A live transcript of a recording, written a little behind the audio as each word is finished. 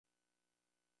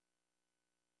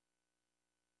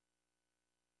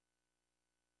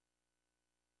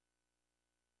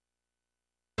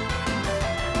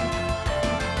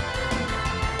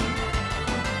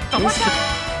Would be good.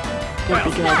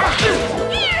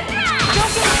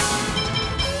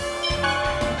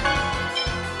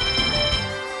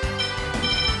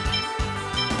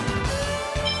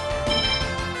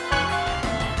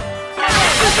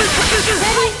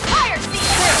 Ready? Fire!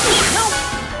 No!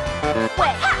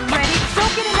 Wait! Ready?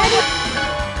 Don't get it ready!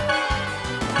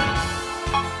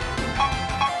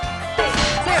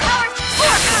 Ready?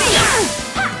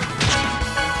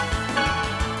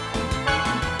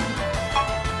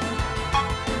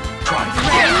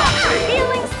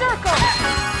 Healing circle!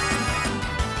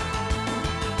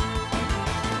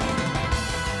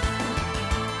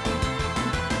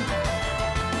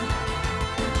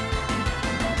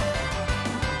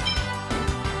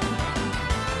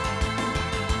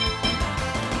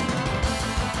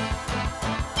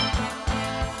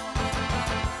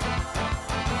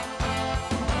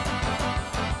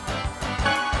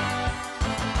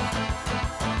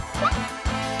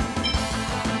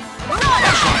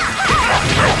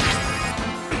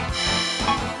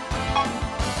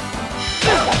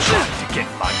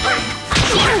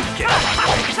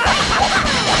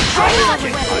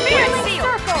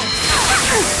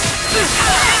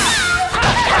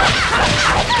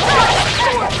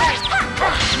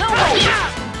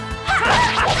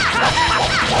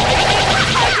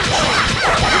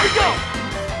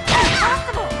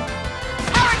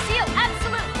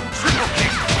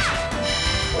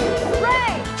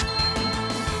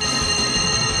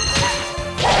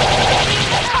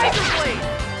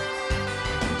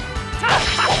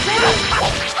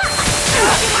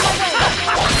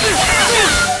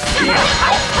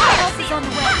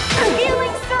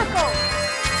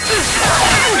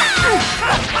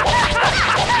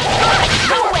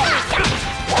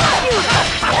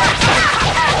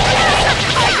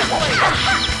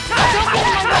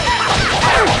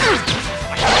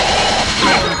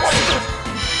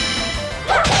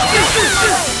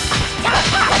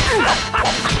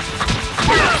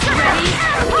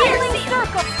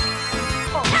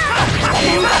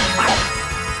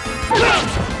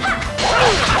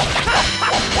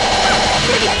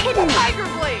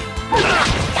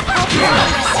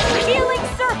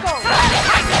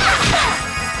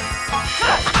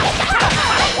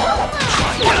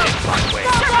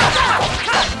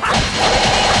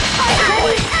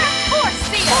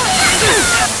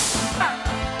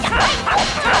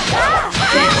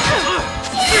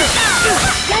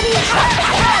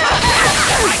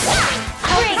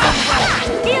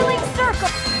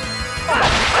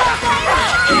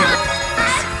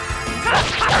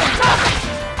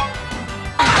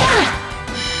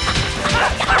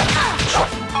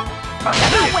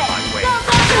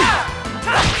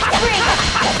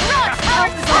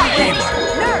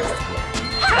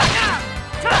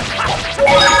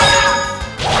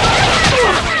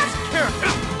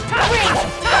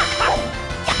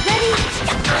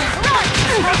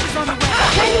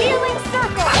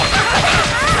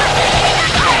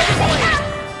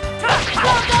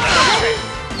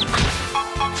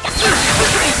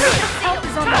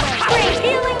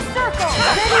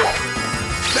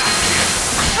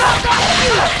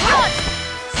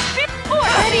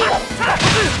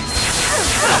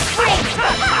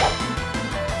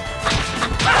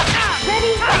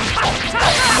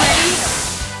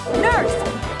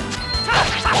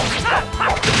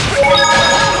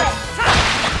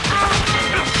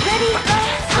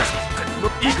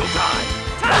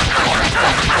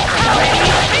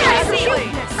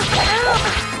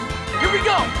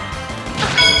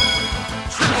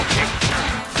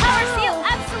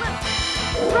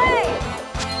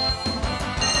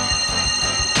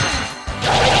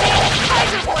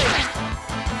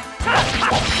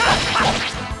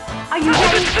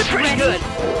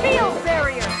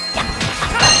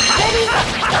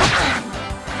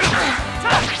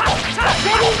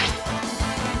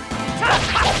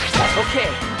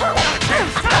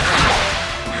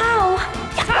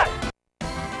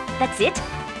 That's it?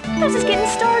 I was just getting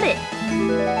started.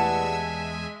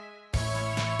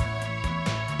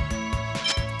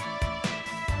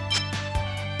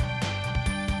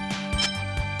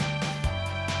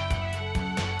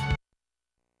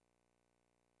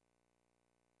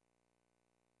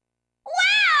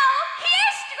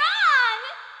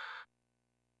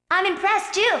 I'm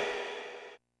impressed too.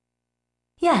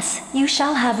 Yes, you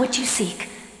shall have what you seek.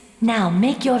 Now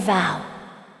make your vow.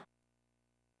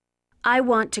 I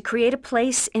want to create a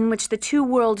place in which the two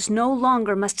worlds no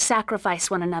longer must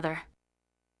sacrifice one another.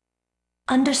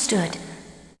 Understood.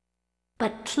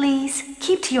 But please,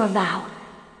 keep to your vow.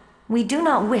 We do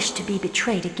not wish to be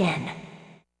betrayed again.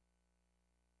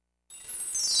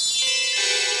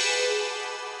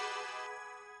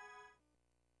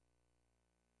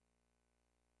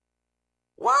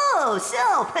 Oh,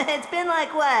 Sylph! It's been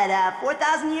like, what,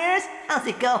 4,000 years? How's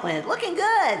it going? Looking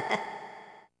good!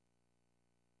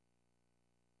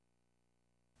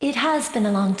 It has been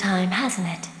a long time, hasn't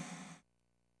it?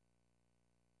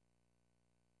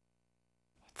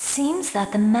 It seems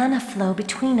that the mana flow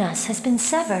between us has been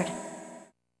severed.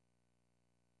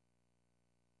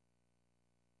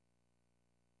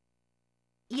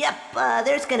 Yep,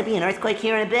 there's gonna be an earthquake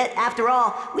here in a bit. After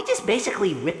all, we just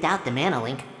basically ripped out the mana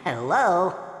link.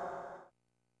 Hello?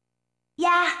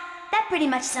 Yeah, that pretty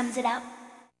much sums it up.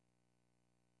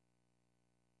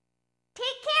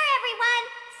 Take care, everyone!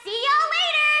 See y'all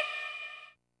later!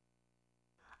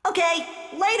 Okay,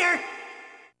 later!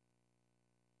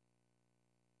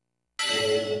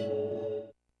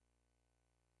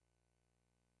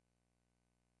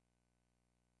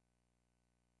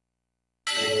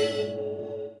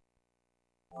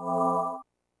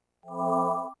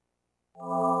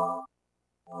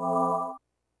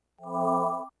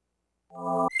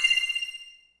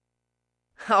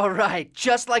 All right,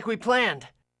 just like we planned.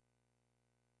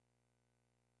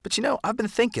 But you know, I've been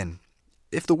thinking,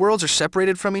 if the worlds are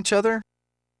separated from each other,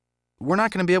 we're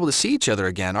not going to be able to see each other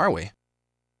again, are we?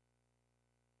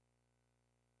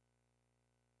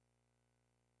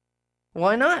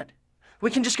 Why not?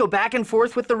 We can just go back and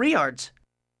forth with the Riards.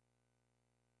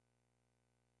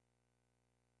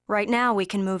 Right now, we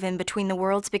can move in between the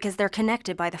worlds because they're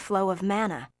connected by the flow of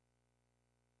mana.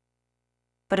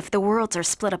 But if the worlds are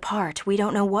split apart, we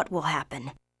don't know what will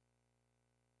happen.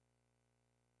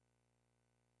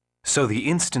 So the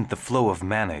instant the flow of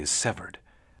mana is severed,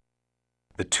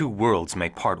 the two worlds may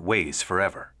part ways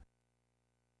forever.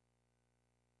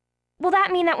 Will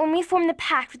that mean that when we form the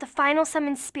pact with the final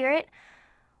summoned spirit,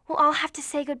 we'll all have to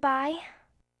say goodbye?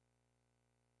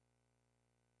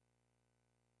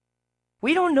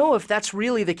 We don't know if that's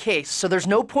really the case, so there's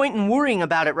no point in worrying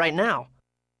about it right now.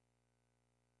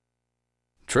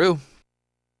 True.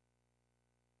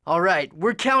 All right,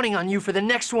 we're counting on you for the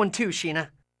next one too, Sheena.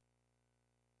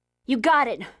 You got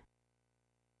it.